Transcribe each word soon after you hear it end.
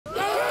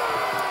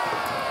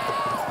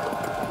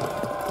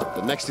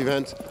The next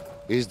event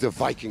is the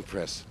Viking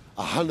Press.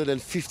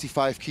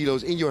 155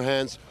 kilos in your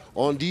hands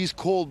on these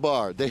cold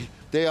bar.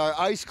 They are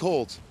ice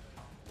cold.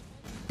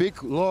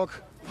 Big log,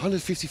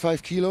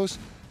 155 kilos.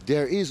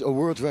 There is a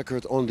world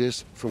record on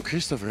this from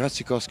Krzysztof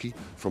Raczikowski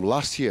from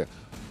last year.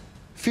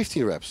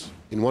 15 reps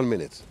in 1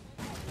 minute.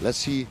 Let's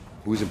see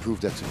who's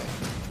improved that today.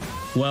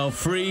 Well,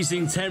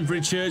 freezing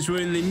temperatures. We're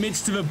in the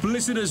midst of a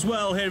blizzard as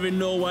well here in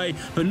Norway,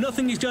 but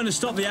nothing is going to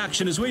stop the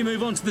action as we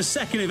move on to the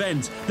second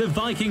event, the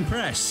Viking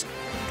Press.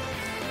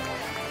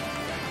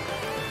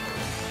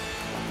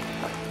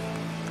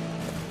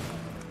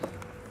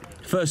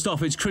 First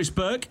off, it's Chris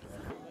Burke,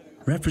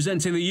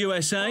 representing the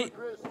USA.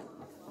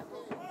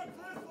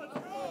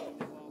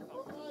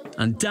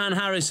 And Dan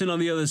Harrison on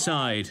the other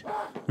side,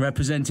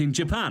 representing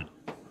Japan.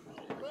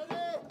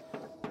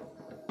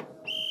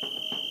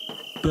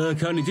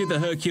 Burke only did the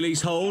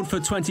Hercules hold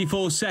for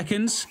 24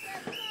 seconds.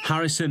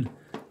 Harrison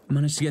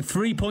managed to get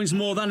 3 points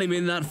more than him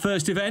in that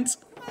first event.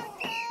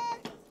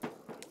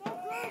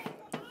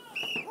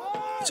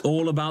 It's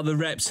all about the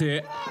reps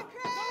here.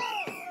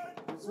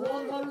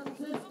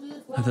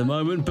 At the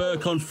moment,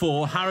 Burke on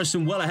 4,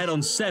 Harrison well ahead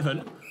on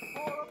 7.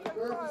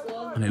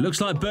 And it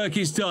looks like Burke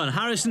is done.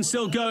 Harrison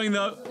still going,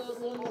 though,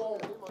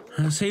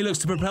 as he looks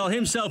to propel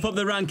himself up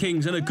the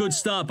rankings, and a good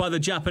start by the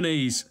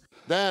Japanese.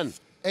 Dan,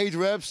 8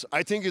 reps,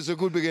 I think it's a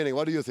good beginning.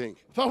 What do you think?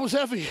 That was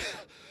heavy.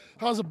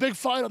 That was a big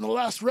fight on the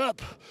last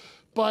rep,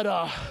 but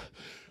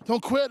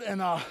don't quit.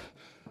 And I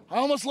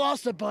almost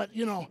lost it, but,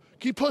 you know,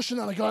 keep pushing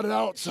and I got it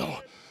out, so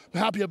I'm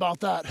happy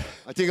about that.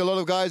 I think a lot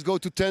of guys go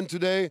to 10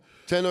 today,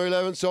 10 or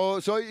 11, so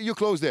you're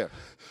close there.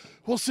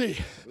 We'll see.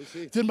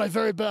 Did my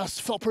very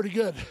best, felt pretty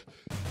good.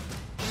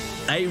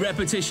 8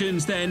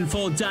 repetitions then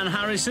for Dan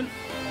Harrison.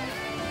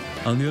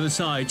 On the other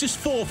side, just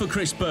 4 for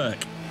Chris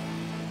Burke.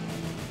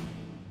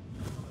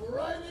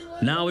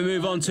 Now we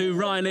move on to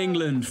Ryan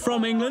England.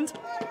 From England,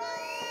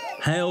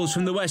 hails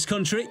from the West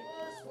Country.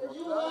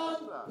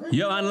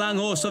 Johan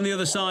Langhorst on the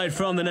other side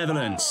from the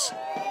Netherlands.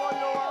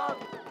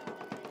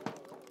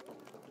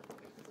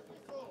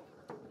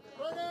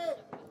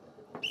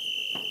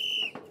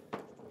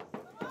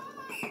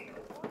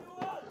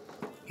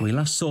 We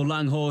last saw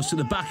Langhorst at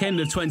the back end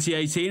of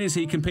 2018 as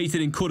he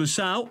competed in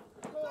Curaçao.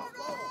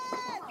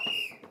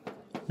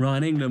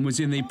 Ryan England was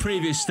in the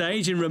previous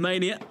stage in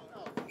Romania.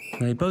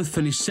 They both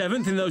finished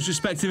 7th in those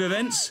respective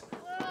events.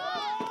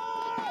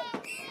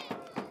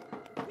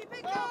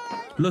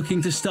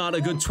 Looking to start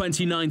a good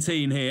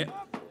 2019 here.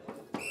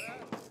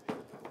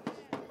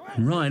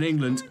 And Ryan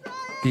England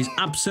is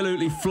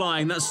absolutely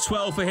flying. That's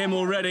 12 for him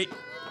already.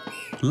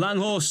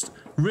 Langhorst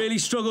really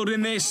struggled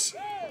in this.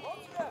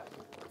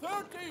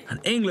 And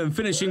England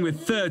finishing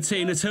with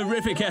 13. A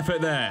terrific effort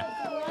there.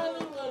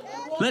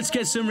 Let's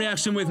get some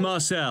reaction with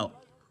Marcel.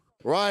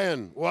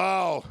 Ryan,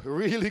 wow,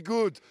 really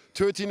good.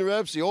 13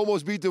 reps, he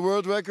almost beat the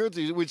world record,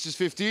 which is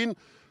 15,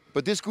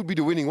 but this could be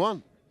the winning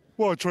one.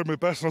 Well, I tried my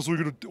best, and that's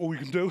all you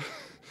can do.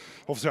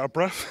 Obviously out of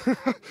breath,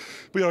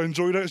 but yeah, I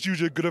enjoyed it. It's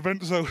usually a good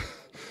event, so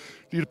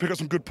need to pick up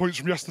some good points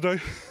from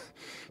yesterday.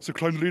 So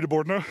climb the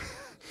leaderboard now.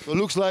 So it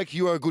looks like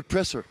you are a good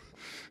presser.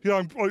 Yeah, I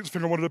like to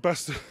think I'm one of the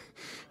best,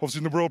 obviously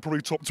in the world,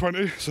 probably top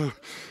 20, so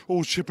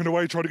always chipping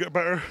away, trying to get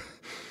better,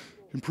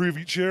 improve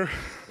each year.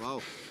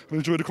 Wow. I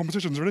enjoy the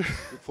competitions, really.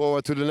 Look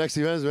forward to the next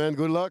events, man.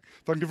 Good luck.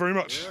 Thank you very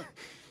much.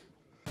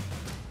 Yeah.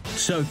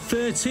 So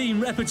 13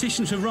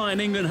 repetitions for Ryan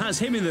England has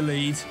him in the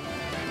lead.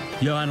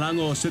 Johan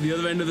Langhorst at the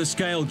other end of the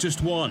scale,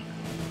 just 1.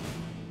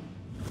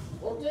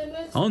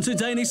 On to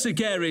Denis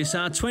Zagaris,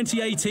 our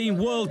 2018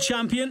 world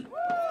champion.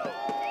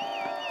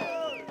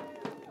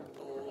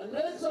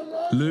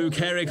 Luc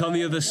Herrick on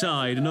the other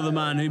side, another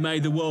man who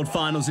made the world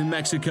finals in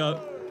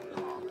Mexico.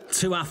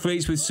 2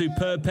 athletes with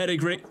superb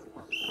pedigree.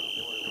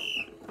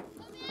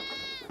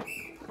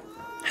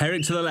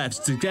 Herrick to the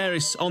left,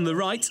 Zagaris on the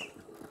right.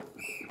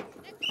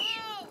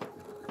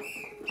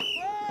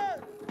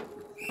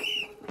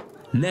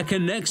 Neck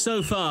and neck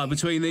so far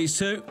between these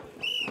two.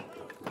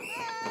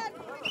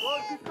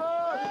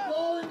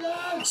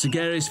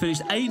 Zagaris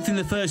finished 8th in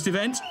the first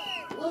event.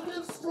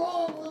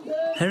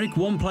 Herrick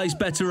 1 place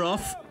better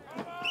off.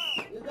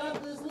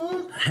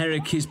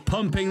 Herrick is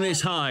pumping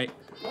this high.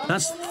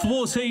 That's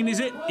 14, is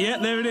it? Yeah,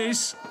 there it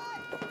is.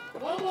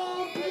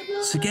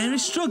 Zagaris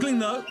struggling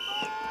though.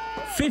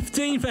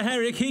 15 for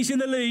Herrick, he's in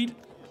the lead.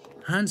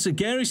 And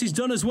Zagaris is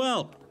done as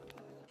well.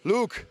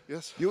 Luc,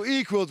 yes, you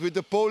equaled with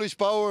the Polish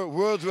Power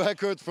world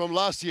record from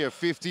last year,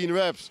 15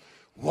 reps.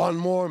 1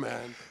 more,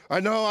 man. I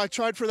know, I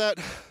tried for that.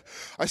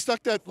 I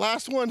stuck that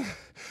last one,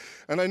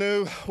 and I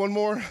knew 1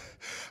 more.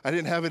 I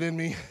didn't have it in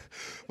me.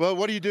 Well,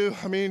 what do you do?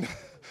 I mean,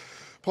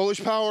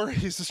 Polish Power,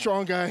 he's a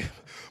strong guy.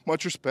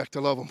 Much respect, I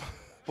love him.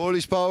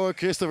 Polish Power,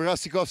 Krzysztof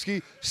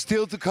Raczikowski,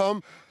 still to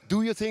come.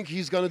 Do you think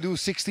he's going to do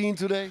 16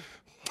 today?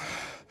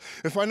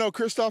 If I know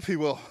Krzysztof, he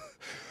will.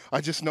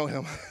 I just know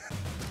him.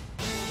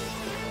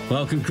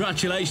 Well,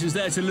 congratulations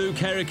there to Luc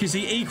Herrick as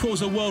he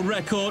equals a world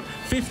record.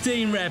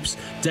 15 reps.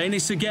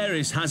 Denis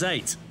Zagaris has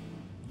 8.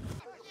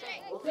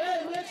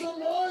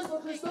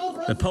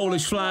 The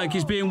Polish flag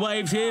is being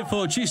waved here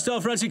for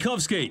Krzysztof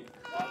Raczikowski.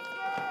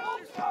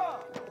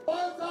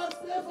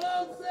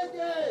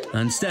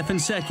 And Stefan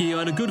Secchi, who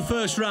had a good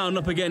first round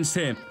up against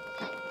him.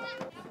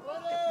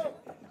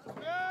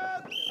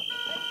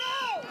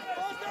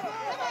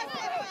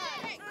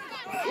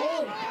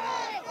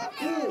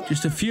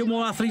 Just a few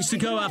more athletes to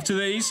go after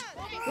these.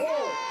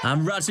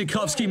 And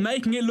Radzikovski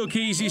making it look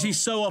easy as he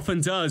so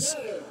often does.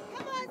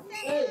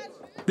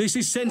 This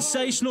is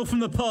sensational from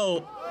the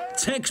pole.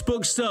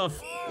 Textbook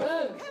stuff.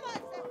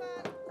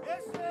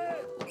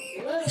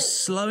 He's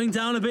slowing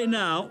down a bit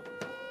now.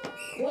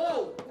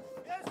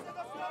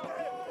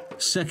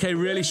 Secchi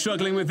really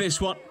struggling with this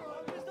one.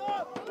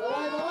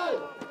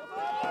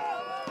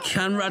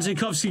 Can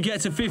Radzikovski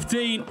get to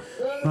 15?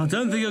 I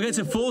don't think he'll get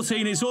to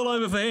 14. It's all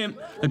over for him.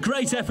 A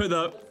great effort,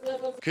 though.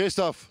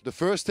 Christoph, the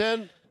first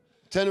 10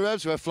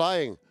 reps were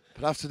flying.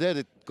 But after that,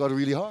 it got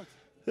really hard.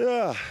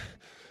 Yeah,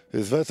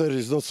 this weather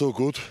is not so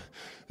good.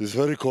 It's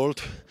very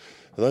cold.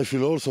 And I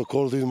feel also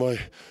cold in my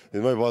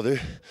body.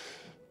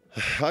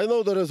 I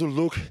know the result.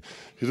 Look,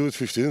 you do it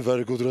 15,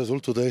 very good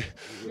result today.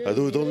 I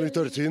do it only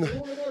 13.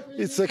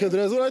 It's second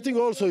result. I think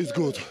also it's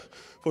good.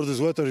 For this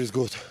weather, it's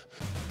good.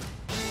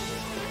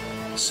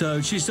 So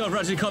Krzysztof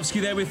Radzikovski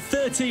there with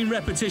 13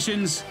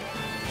 repetitions.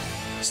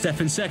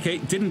 Stefan Secchi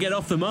didn't get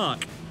off the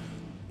mark.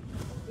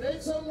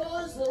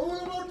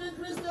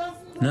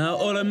 Now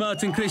Ole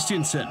Martin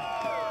Christiansen,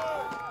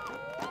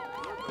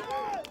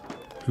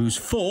 who's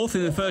fourth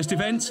in the first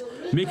event.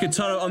 Mika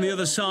Toro on the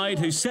other side,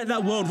 who set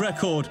that world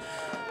record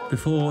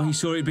before he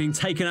saw it being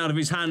taken out of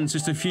his hands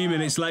just a few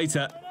minutes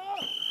later.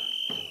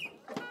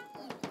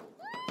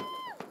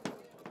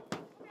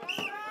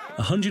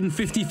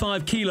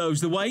 155 kilos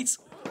the weight.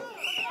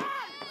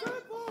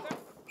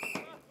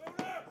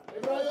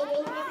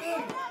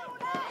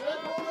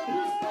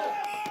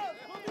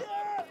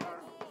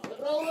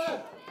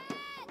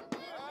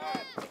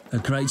 A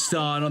great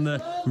start on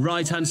the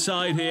right-hand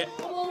side here.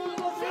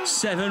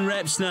 7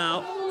 reps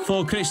now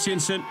for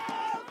Christiansen.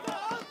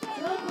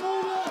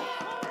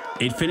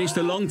 It finished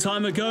a long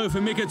time ago for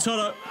Mika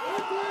Toro.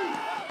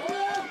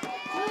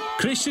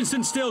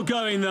 Christiansen still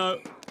going, though.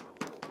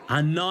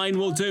 And 9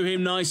 will do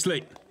him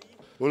nicely.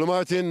 Ole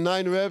Martin,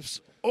 9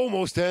 reps,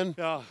 almost 10.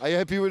 Yeah. Are you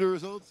happy with the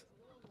results?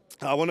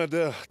 I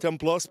wanted 10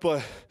 plus,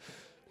 but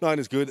 9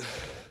 is good.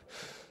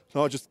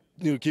 No, just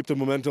need to keep the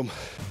momentum.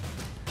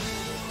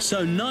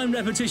 So 9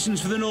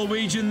 repetitions for the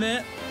Norwegian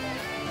there.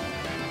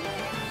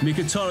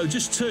 Mika Toro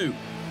just 2.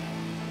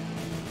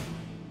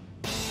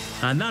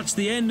 And that's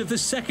the end of the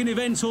second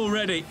event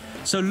already.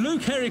 So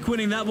Luc Herrick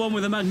winning that one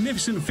with a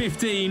magnificent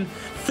 15.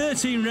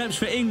 13 reps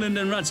for England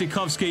and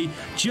Radzikovski.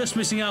 Just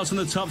missing out on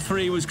the top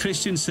 3 was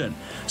Christiansen.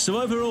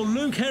 So overall,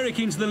 Luc Herrick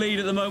into the lead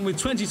at the moment with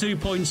 22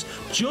 points,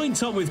 joint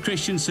top with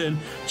Christiansen.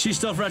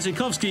 Krzysztof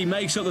Radzikovski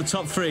makes up the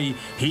top 3.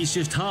 He's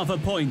just half a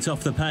point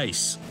off the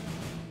pace.